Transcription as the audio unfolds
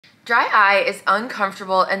Dry eye is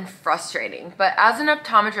uncomfortable and frustrating, but as an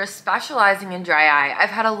optometrist specializing in dry eye,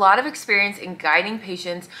 I've had a lot of experience in guiding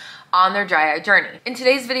patients on their dry eye journey. In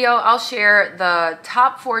today's video, I'll share the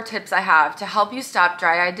top 4 tips I have to help you stop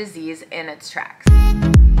dry eye disease in its tracks.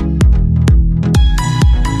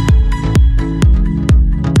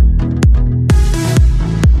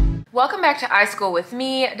 Welcome back to Eye School with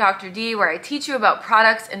me, Dr. D, where I teach you about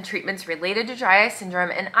products and treatments related to dry eye syndrome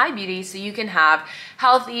and eye beauty so you can have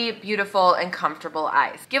healthy, beautiful, and comfortable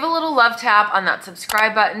eyes. Give a little love tap on that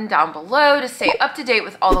subscribe button down below to stay up to date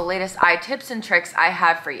with all the latest eye tips and tricks I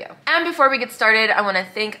have for you. And before we get started, I want to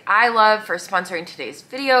thank Eye Love for sponsoring today's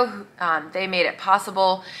video. They made it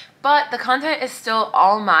possible. But the content is still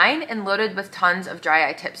all mine and loaded with tons of dry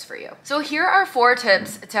eye tips for you. So here are 4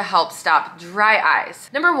 tips to help stop dry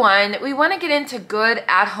eyes. Number 1, we want to get into good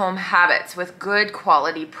at-home habits with good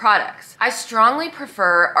quality products. I strongly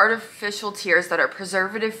prefer artificial tears that are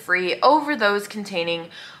preservative-free over those containing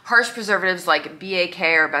harsh preservatives like BAK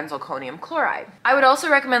or benzalkonium chloride. I would also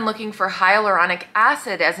recommend looking for hyaluronic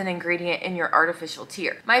acid as an ingredient in your artificial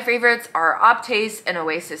tear. My favorites are Optace and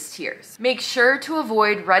Oasis tears. Make sure to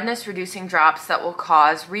avoid redness reducing drops that will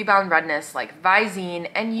cause rebound redness like Visine,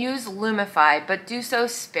 and use Lumify, but do so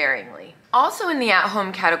sparingly. Also in the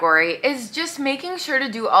at-home category is just making sure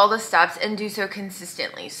to do all the steps and do so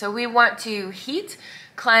consistently. So we want to heat,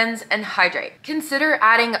 cleanse, and hydrate. Consider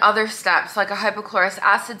adding other steps like a hypochlorous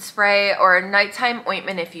acid spray or a nighttime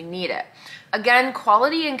ointment if you need it. Again,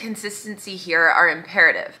 quality and consistency here are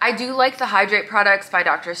imperative. I do like the Hydrate products by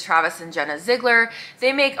Drs. Travis and Jenna Ziegler.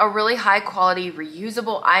 They make a really high quality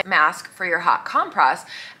reusable eye mask for your hot compress,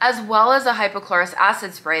 as well as a hypochlorous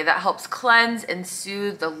acid spray that helps cleanse and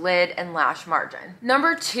soothe the lid and lash margin.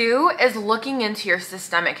 Number 2 is looking into your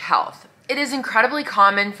systemic health. It is incredibly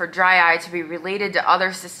common for dry eye to be related to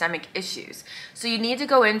other systemic issues, so you need to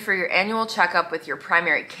go in for your annual checkup with your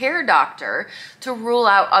primary care doctor to rule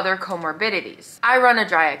out other comorbidities. I run a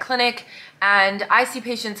dry eye clinic, and I see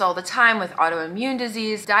patients all the time with autoimmune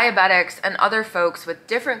disease, diabetics, and other folks with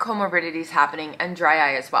different comorbidities happening and dry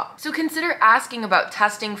eye as well. So consider asking about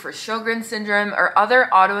testing for Sjogren's syndrome or other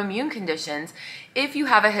autoimmune conditions if you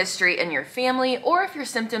have a history in your family or if your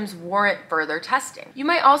symptoms warrant further testing. You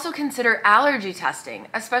might also consider allergy testing,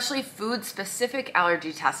 especially food-specific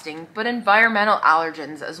allergy testing, but environmental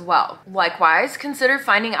allergens as well. Likewise, consider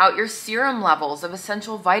finding out your serum levels of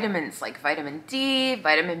essential vitamins like vitamin D,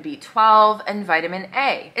 vitamin B12, and vitamin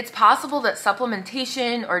A. It's possible that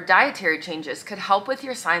supplementation or dietary changes could help with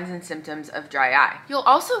your signs and symptoms of dry eye. You'll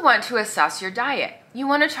also want to assess your diet. You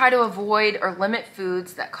want to try to avoid or limit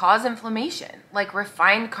foods that cause inflammation, like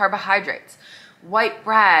refined carbohydrates, white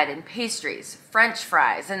bread and pastries, French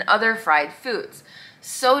fries and other fried foods,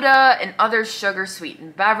 soda and other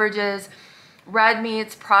sugar-sweetened beverages, red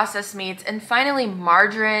meats, processed meats, and finally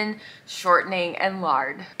margarine, shortening, and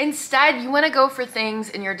lard. Instead, you want to go for things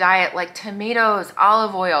in your diet like tomatoes,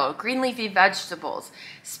 olive oil, green leafy vegetables,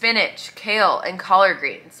 spinach, kale, and collard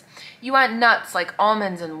greens. You want nuts like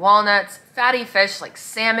almonds and walnuts, fatty fish like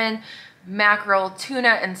salmon, mackerel, tuna,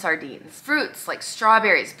 and sardines. Fruits like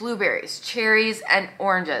strawberries, blueberries, cherries, and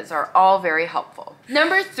oranges are all very helpful.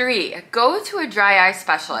 Number 3, go to a dry eye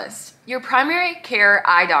specialist. Your primary care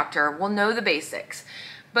eye doctor will know the basics,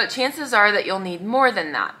 but chances are that you'll need more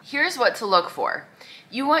than that. Here's what to look for.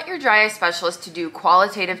 You want your dry eye specialist to do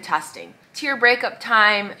qualitative testing. Tear breakup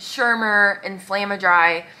time, Schirmer,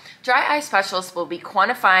 Inflamadry. Dry eye specialists will be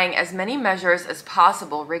quantifying as many measures as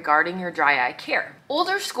possible regarding your dry eye care.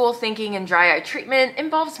 Older school thinking in dry eye treatment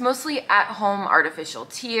involves mostly at-home artificial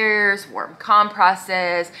tears, warm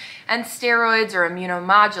compresses, and steroids or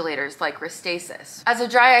immunomodulators like Restasis. As a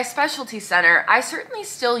dry eye specialty center, I certainly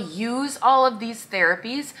still use all of these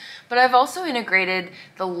therapies, but I've also integrated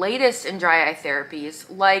the latest in dry eye therapies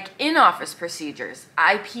like in-office procedures,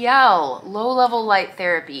 IPL, low-level light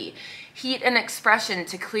therapy, heat and expression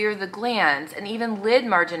to clear the glands, and even lid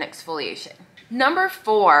margin exfoliation. Number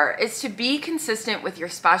 4 is to be consistent with your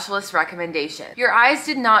specialist's recommendation. Your eyes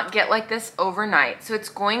did not get like this overnight, so it's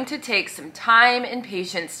going to take some time and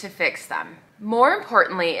patience to fix them. More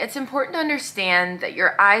importantly, it's important to understand that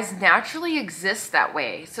your eyes naturally exist that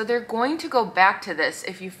way, so they're going to go back to this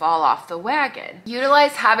if you fall off the wagon.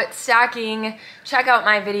 Utilize habit stacking, check out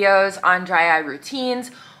my videos on dry eye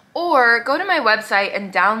routines, or go to my website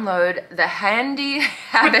and download the handy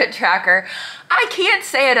habit tracker. I can't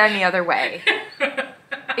say it any other way.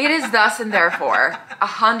 It is thus and therefore a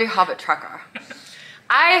handy habit tracker.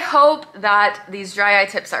 I hope that these dry eye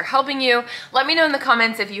tips are helping you. Let me know in the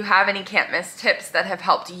comments if you have any can't miss tips that have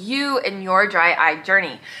helped you in your dry eye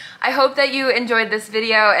journey. I hope that you enjoyed this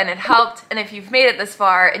video and it helped, and if you've made it this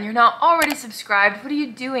far and you're not already subscribed, what are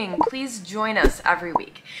you doing? Please join us every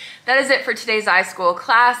week. That is it for today's iSchool.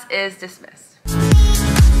 Class is dismissed.